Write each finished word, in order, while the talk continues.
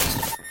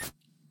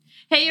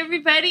Hey,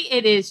 everybody,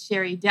 it is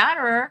Cheri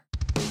Dotterer.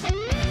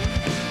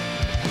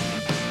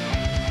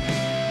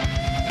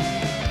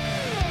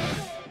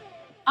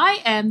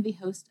 I am the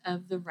host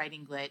of The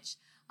Writing Glitch.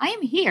 I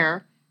am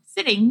here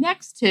sitting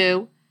next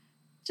to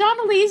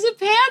Jonily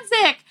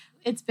Zupancic.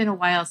 It's been a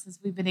while since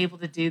we've been able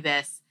to do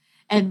this.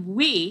 And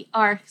we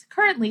are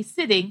currently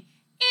sitting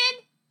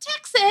in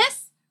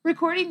Texas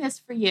recording this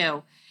for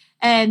you.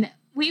 And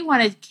we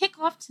want to kick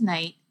off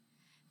tonight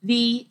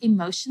the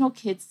Emotional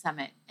Kids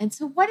Summit. And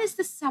so what is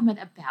the summit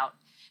about?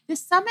 The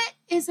summit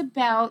is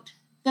about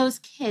those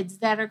kids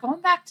that are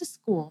going back to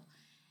school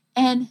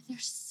and they're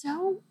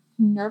so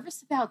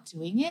nervous about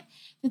doing it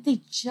that they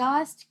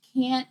just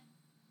can't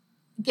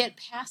get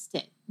past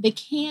it. They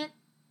can't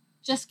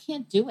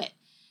do it.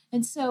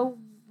 And so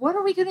what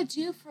are we going to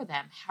do for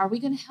them? How are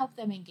we going to help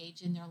them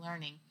engage in their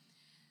learning?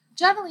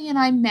 Jonily and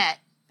I met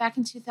back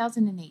in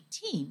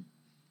 2018,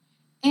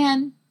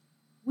 and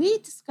we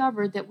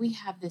discovered that we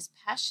have this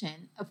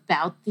passion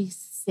about these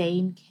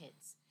same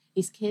kids,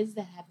 these kids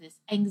that have this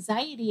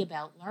anxiety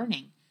about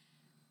learning.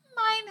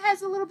 Mine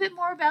has a little bit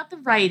more about the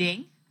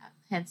writing,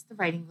 hence the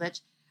writing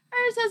glitch.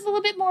 Hers has a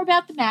little bit more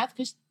about the math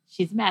because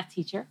she's a math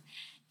teacher.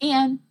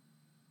 And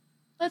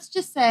let's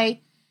just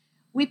say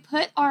we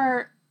put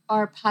our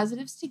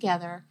positives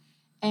together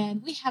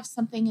and we have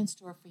something in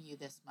store for you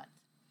this month.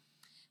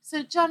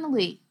 So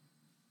Jonily,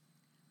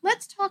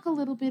 let's talk a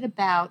little bit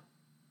about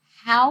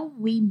how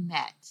we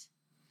met.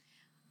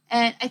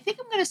 And I think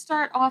I'm going to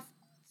start off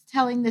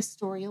telling this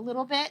story a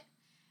little bit,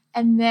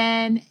 and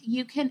then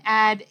you can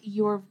add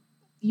your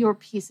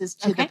pieces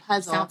to the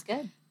puzzle. Sounds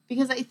good.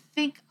 Because I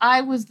think I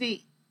was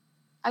the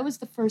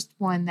first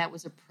one that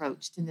was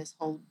approached in this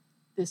whole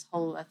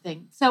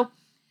thing. So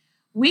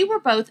we were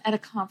both at a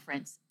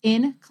conference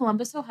in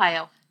Columbus,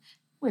 Ohio,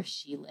 where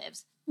she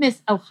lives,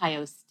 Miss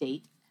Ohio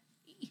State.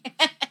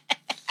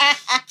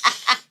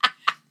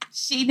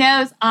 She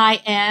knows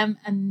I am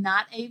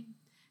not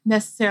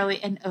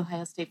necessarily an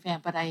Ohio State fan,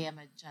 but I am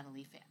a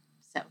Jonily fan.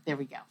 So there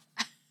we go.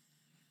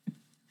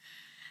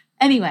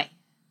 Anyway,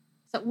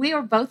 so we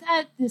were both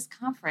at this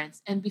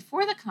conference, and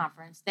before the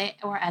conference, they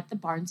were at the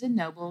Barnes &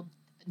 Noble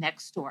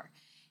next door,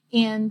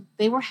 and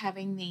they were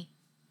having the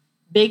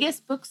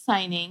biggest book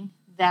signing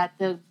that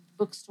the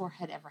bookstore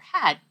had ever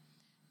had.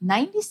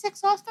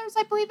 96 authors,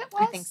 I believe it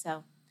was? I think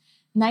so.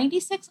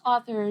 96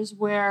 authors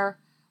were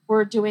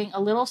doing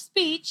a little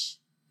speech,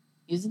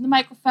 using the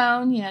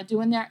microphone,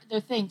 doing their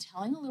thing,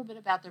 telling a little bit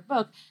about their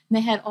book. And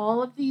they had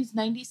all of these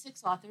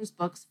 96 authors'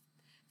 books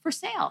for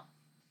sale.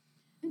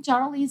 And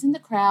Jonely's in the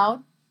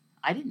crowd.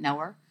 I didn't know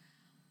her.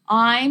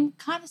 I'm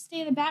kind of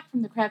standing back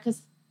from the crowd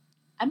because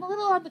I'm a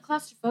little on the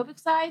claustrophobic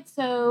side.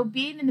 So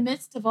being in the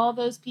midst of all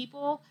those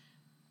people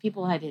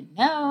I didn't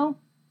know,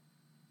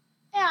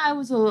 I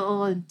was a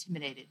little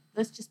intimidated.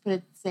 Let's just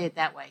say it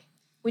that way.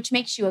 Which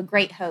makes you a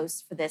great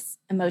host for this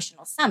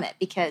emotional summit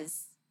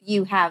because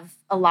you have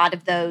a lot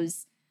of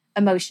those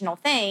emotional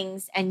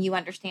things and you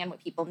understand what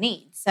people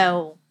need.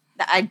 So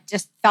I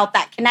just felt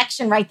that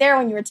connection right there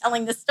when you were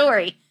telling the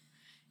story.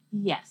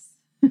 Yes.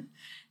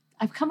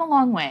 I've come a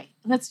long way.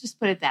 Let's just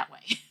put it that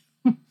way.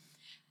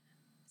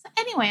 So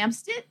anyway, I'm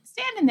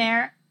standing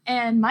there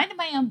and minding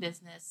my own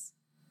business.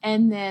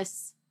 And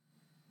this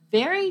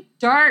very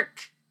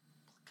dark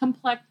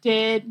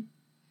complected,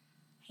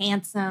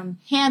 handsome,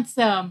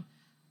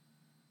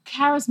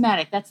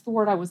 charismatic, that's the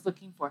word I was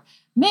looking for,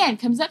 man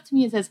comes up to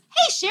me and says,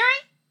 "Hey, Cheri."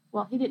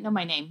 Well, he didn't know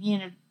my name. He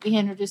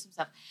introduced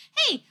himself.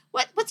 "Hey,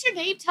 what's your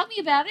name? Tell me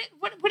about it.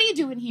 What are you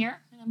doing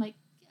here?" And I'm like,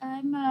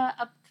 "I'm an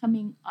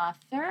upcoming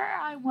author.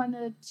 I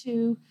wanted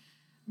to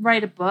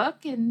write a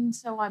book, and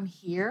so I'm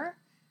here."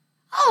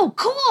 "Oh,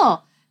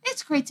 cool.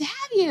 It's great to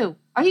have you.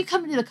 Are you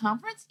coming to the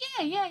conference?"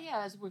 Yeah.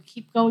 As we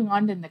keep going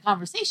on in the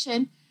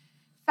conversation,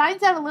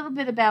 finds out a little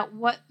bit about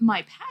what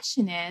my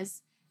passion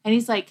is, and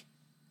he's like,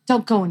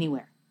 "Don't go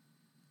anywhere.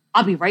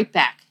 I'll be right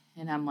back."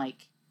 And I'm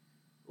like,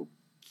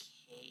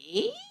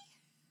 okay.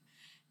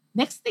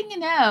 Next thing you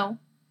know,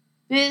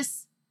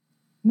 this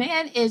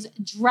man is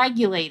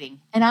dragulating.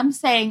 And I'm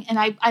saying, and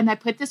I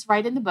put this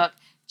right in the book,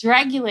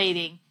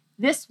 dragulating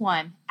this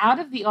one out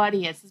of the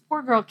audience. This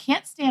poor girl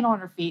can't stand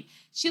on her feet.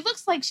 She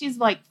looks like she's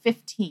like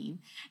 15.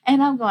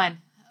 And I'm going,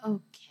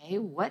 okay,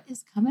 what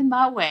is coming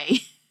my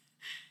way?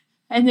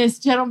 And this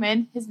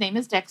gentleman, his name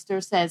is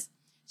Dexter, says,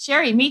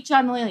 "Cheri, meet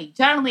Jonily.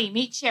 Jonily,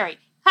 meet Cheri.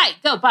 Hi,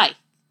 go, bye."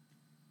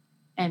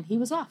 And he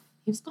was off.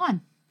 He was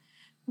gone.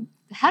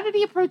 How did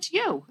he approach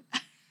you?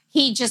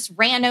 He just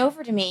ran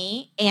over to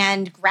me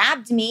and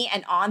grabbed me.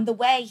 And on the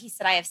way, he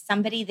said, "I have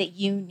somebody that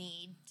you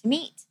need to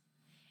meet."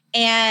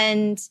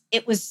 And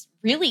it was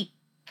really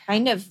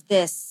kind of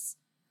this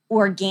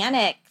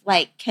organic,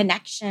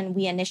 connection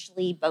we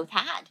initially both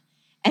had.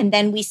 And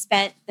then we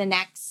spent the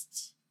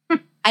next,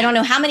 I don't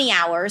know how many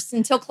hours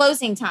until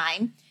closing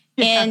time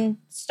in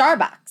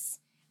Starbucks.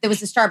 There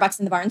was a Starbucks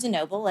in the Barnes &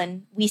 Noble,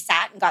 and we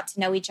sat and got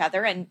to know each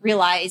other and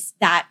realized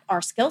that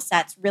our skill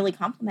sets really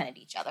complemented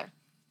each other.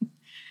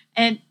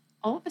 And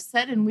all of a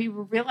sudden, we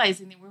were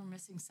realizing that we were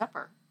missing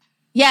supper.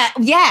 Yeah.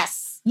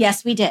 Yes,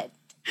 we did.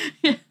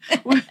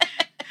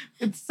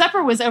 Supper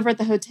Dotterer was over at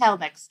the hotel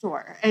next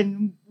door,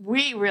 and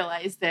we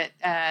realized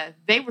that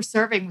they were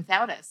serving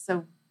without us.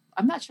 So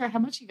I'm not sure how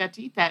much you got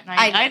to eat that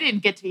night. I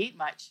didn't get to eat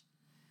much.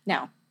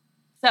 No.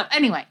 So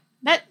anyway,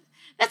 that's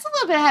a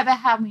little bit about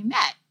how we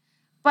met.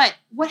 But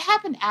what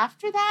happened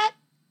after that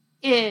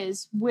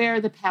is where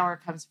the power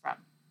comes from.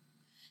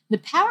 The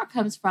power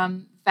comes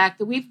from the fact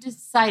that we've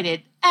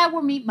decided,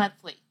 we'll meet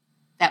monthly.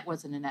 That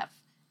wasn't enough.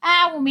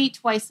 We'll meet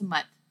twice a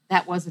month.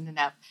 That wasn't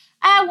enough.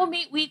 We'll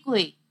meet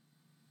weekly.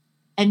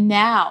 And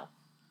now,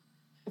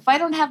 if I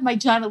don't have my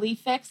Jonily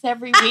fix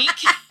every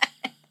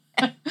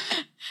week,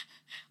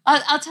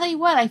 I'll tell you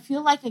what, I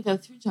feel like I go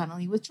through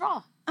Jonily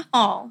withdrawal.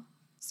 Oh,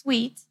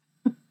 sweet.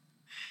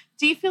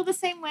 Do you feel the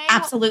same way?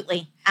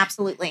 Absolutely.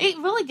 Absolutely. It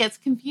really gets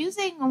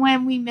confusing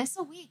when we miss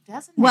a week,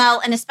 doesn't it?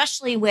 Well, and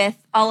especially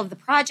with all of the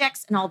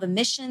projects and all the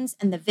missions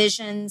and the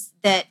visions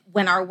that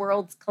when our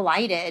worlds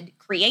collided,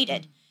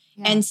 created.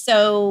 Yeah. And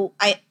so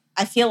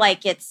I feel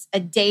like it's a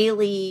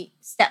daily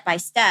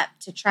step-by-step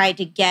to try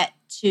to get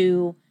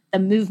to the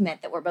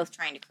movement that we're both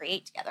trying to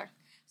create together.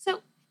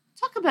 So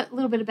talk a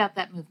little bit about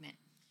that movement.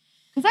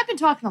 Because I've been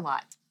talking a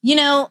lot. You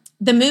know,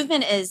 the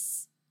movement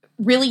is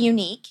really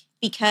unique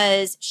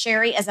because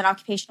Cheri, as an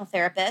occupational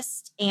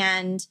therapist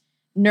and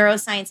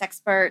neuroscience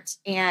expert,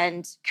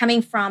 and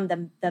coming from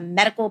the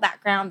medical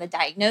background, the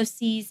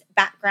diagnoses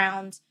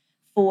background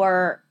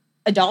for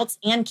adults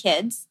and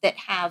kids that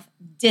have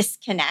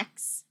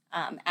disconnects,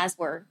 as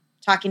we're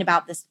talking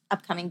about this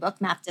upcoming book,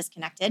 Math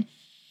Disconnected,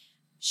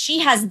 she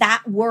has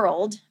that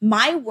world.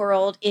 My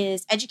world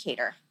is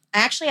educator. I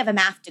actually have a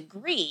math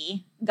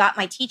degree, got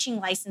my teaching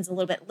license a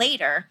little bit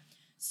later.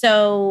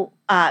 So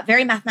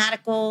very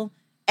mathematical,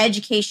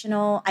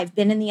 educational. I've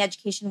been in the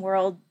education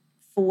world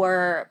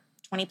for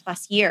 20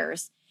 plus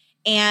years.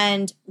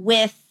 And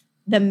with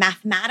the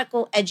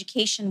mathematical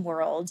education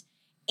world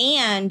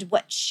and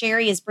what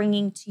Cheri is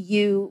bringing to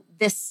you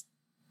this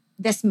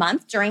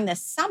month during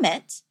this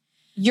summit,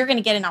 you're going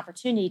to get an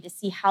opportunity to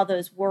see how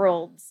those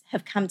worlds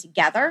have come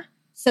together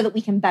so that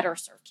we can better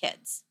serve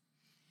kids.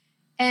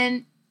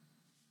 And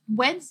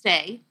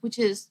Wednesday,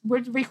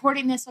 we're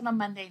recording this on a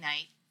Monday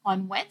night.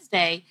 On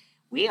Wednesday,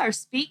 we are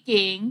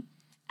speaking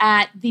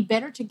at the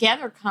Better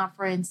Together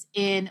conference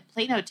in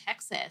Plano,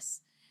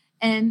 Texas.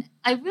 And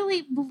I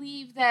really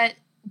believe that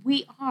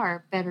we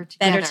are better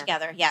together. Better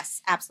together,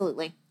 yes,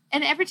 absolutely.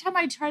 And every time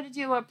I try to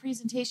do a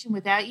presentation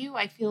without you,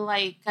 I feel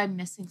like I'm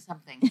missing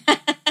something.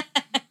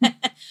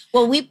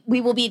 Well,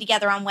 we will be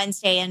together on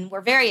Wednesday, and we're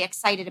very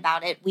excited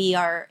about it. We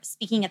are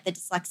speaking at the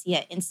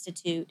Dyslexia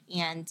Institute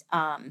and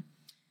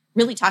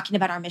really talking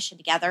about our mission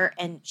together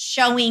and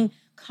showing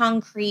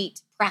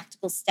concrete,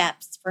 practical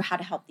steps for how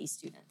to help these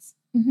students.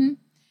 Mm-hmm.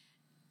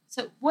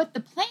 So what the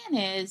plan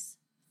is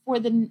for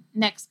the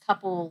next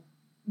couple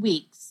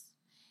weeks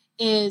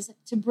is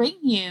to bring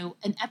you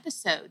an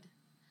episode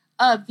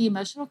of the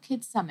Emotional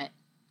Kids Summit,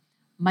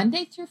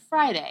 Monday through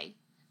Friday,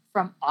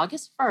 from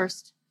August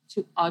 1st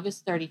to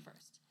August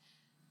 31st.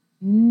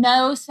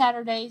 No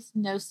Saturdays,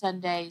 no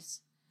Sundays.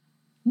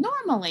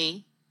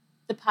 Normally,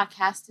 the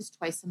podcast is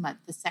twice a month,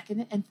 the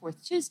second and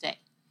fourth Tuesday.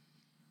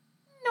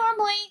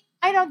 Normally,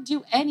 I don't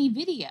do any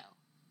video.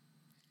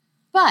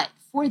 But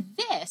for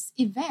this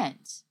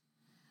event,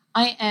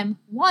 I am,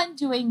 one,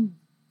 doing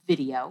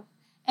video,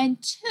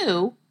 and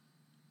two,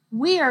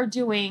 we are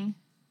doing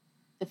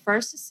the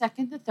first, the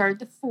second, the third,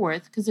 the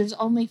fourth, because there's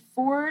only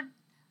 4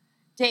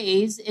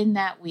 days in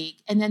that week.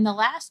 And then the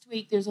last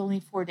week, there's only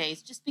 4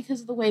 days, just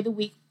because of the way the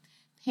week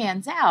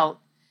pans out.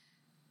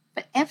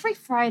 But every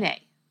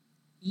Friday,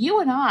 you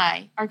and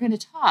I are going to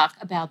talk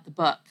about the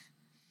book.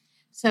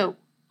 So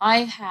I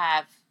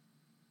have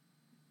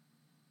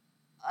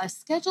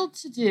scheduled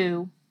to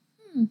do,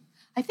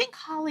 I think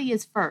Holly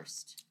is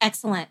first.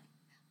 Excellent.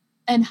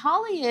 And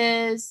Holly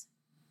is,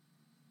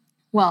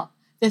 well,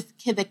 the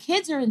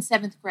kids are in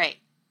 7th grade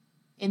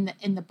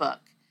in the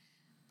book.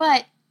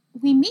 But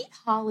we meet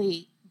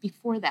Holly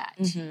before that.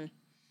 Mm-hmm.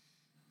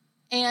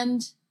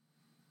 And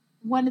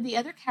one of the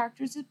other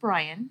characters is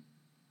Brian.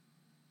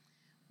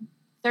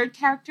 Third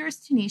character is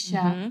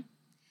Tanisha. Mm-hmm.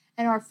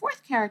 And our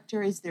fourth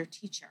character is their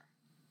teacher,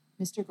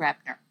 Mr.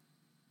 Grabner.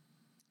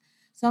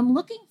 So I'm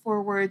looking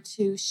forward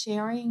to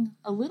sharing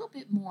a little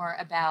bit more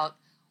about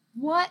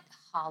what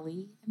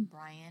Holly and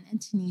Brian and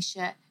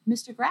Tanisha,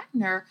 Mr.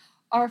 Grabner,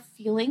 are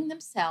feeling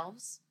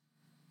themselves,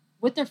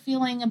 what they're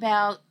feeling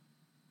about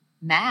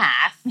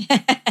math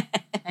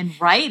and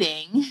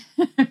writing,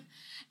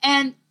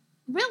 and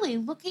really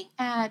looking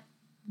at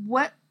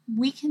what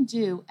we can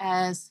do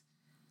as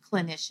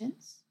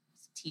clinicians,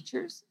 as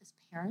teachers, as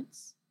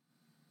parents,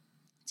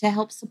 to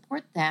help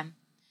support them.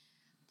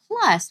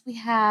 Plus, we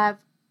have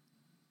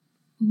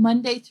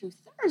Monday through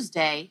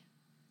Thursday,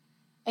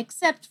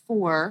 except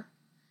for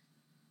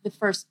the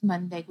first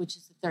Monday, which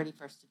is the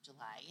 31st of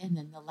July, and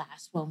then the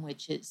last one,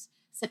 which is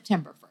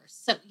September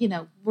 1st.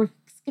 So, we'll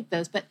skip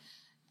those. But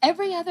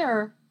every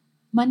other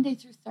Monday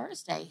through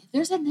Thursday,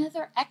 there's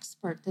another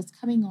expert that's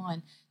coming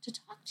on to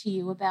talk to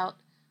you about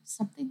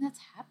something that's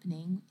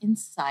happening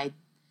inside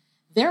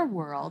their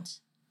world.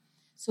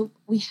 So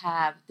we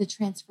have the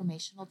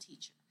transformational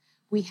teacher.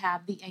 We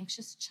have the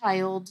Anxious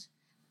Child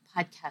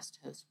podcast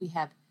host. We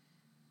have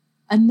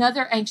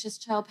another Anxious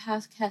Child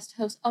podcast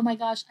host. Oh my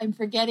gosh, I'm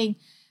forgetting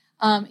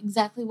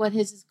exactly what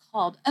his is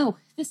called. Oh,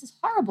 this is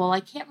horrible. I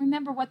can't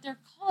remember what they're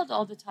called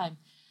all the time.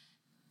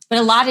 But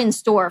a lot in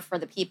store for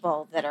the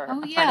people that are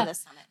part of the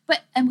summit.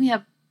 And we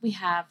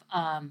have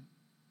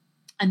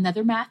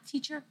another math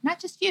teacher, not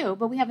just you,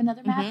 but we have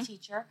another math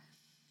teacher.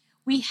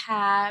 We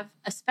have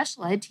a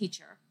special ed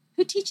teacher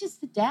who teaches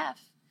the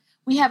deaf.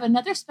 We have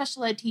another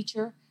special ed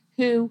teacher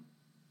who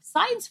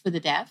signs for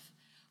the deaf.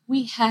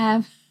 We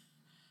have,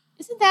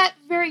 isn't that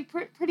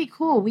pretty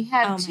cool? We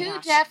have two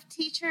deaf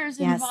teachers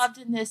involved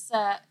in this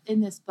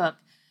book.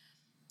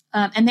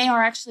 And they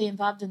are actually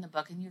involved in the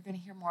book, and you're going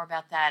to hear more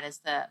about that as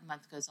the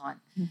month goes on.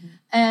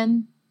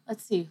 And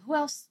let's see, who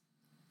else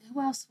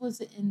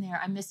was in there?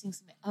 I'm missing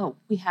something. Oh,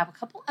 we have a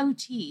couple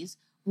OTs.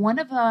 One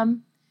of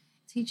them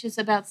teaches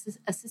about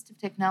assistive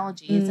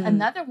technologies.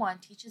 Another one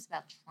teaches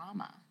about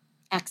trauma.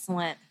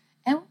 Excellent.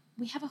 And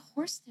we have a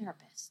horse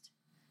therapist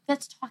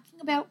that's talking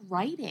about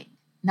writing,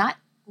 not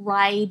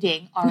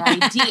riding,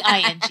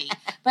 R-I-D-I-N-G,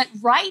 but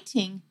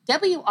writing,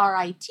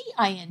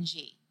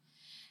 W-R-I-T-I-N-G.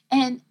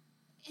 And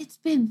it's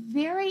been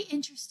very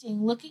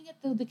interesting looking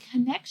at the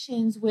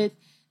connections with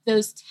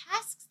those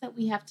tasks that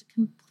we have to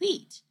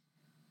complete,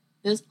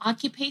 those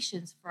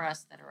occupations for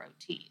us that are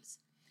OTs,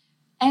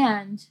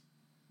 and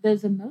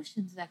those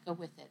emotions that go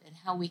with it and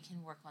how we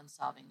can work on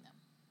solving them.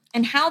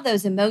 And how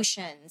those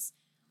emotions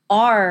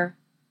are,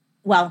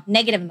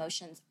 negative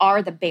emotions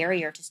are the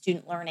barrier to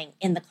student learning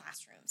in the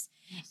classrooms.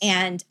 Yes.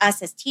 And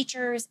us as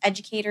teachers,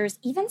 educators,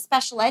 even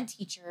special ed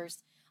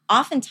teachers,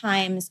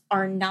 oftentimes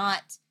are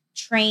not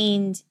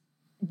trained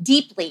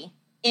deeply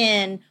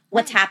in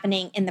what's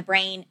happening in the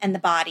brain and the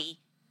body,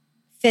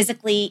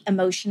 physically,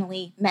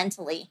 emotionally,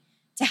 mentally,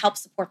 to help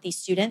support these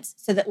students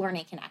so that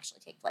learning can actually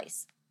take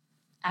place.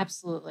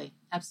 Absolutely.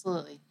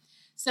 Absolutely.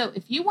 So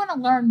if you want to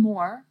learn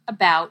more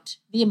about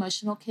the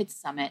Emotional Kids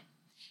Summit,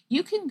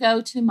 you can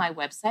go to my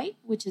website,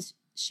 which is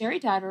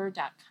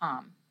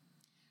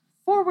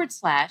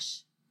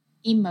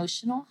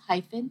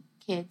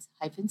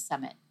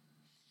cheridotterer.com/emotional-kids-summit.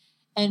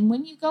 And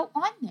when you go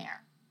on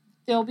there,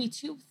 there'll be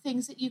two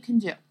things that you can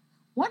do.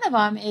 One of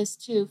them is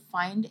to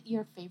find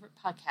your favorite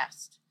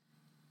podcast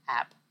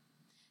app.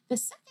 The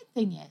second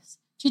thing is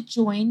to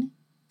join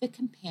the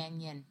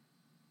companion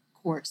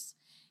course.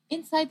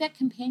 Inside that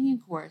companion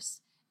course,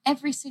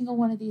 every single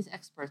one of these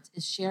experts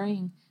is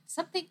sharing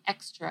something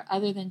extra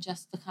other than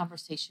just the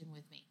conversation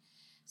with me.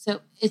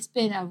 So it's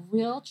been a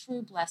real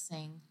true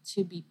blessing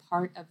to be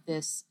part of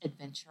this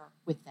adventure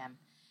with them.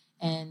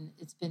 And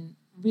it's been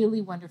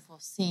really wonderful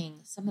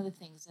seeing some of the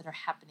things that are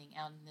happening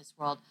out in this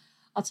world.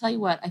 I'll tell you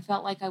what, I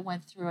felt like I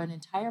went through an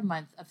entire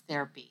month of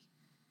therapy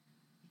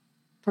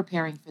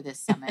preparing for this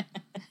summit.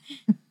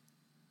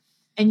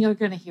 And you're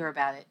going to hear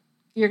about it.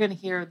 You're going to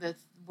hear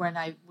when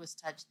I was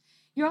touched.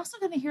 You're also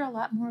going to hear a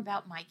lot more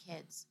about my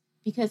kids,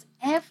 because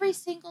every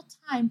single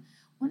time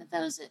one of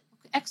those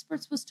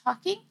experts was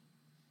talking,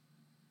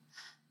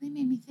 they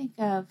made me think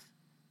of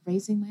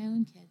raising my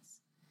own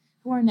kids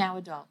who are now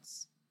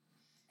adults.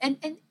 And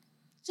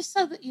just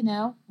so that you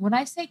know, when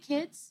I say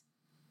kids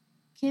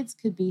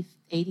could be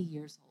 80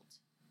 years old.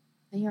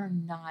 They are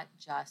not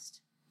just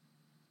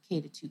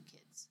K-2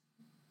 kids.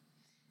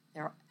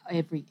 They're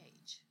every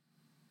age.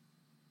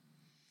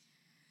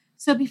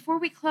 So before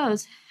we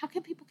close, how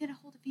can people get a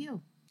hold of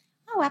you?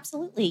 Oh,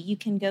 absolutely. You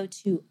can go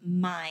to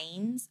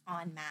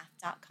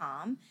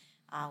mindsonmath.com.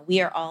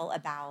 We are all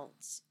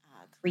about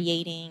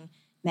creating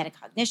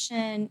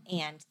metacognition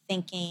and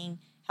thinking,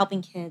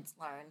 helping kids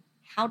learn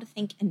how to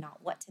think and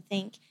not what to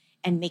think,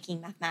 and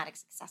making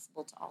mathematics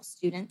accessible to all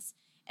students.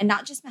 And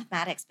not just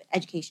mathematics, but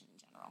education in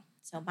general.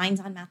 So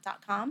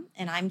mindsonmath.com.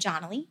 And I'm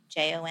Jonily,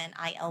 Jonily,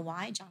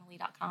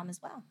 Jonily.com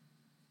as well.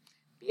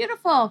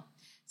 Beautiful.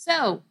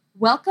 So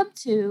welcome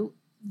to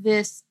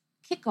this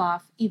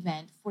kickoff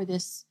event for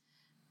this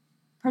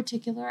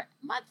particular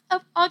month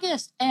of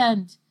August.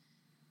 And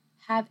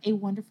have a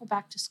wonderful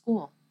back to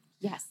school.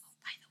 Yes. Oh,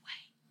 by the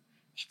way,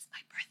 it's my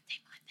birthday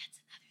month. That's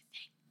another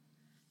thing.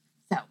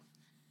 So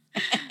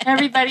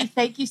everybody,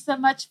 thank you so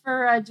much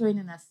for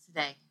joining us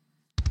today.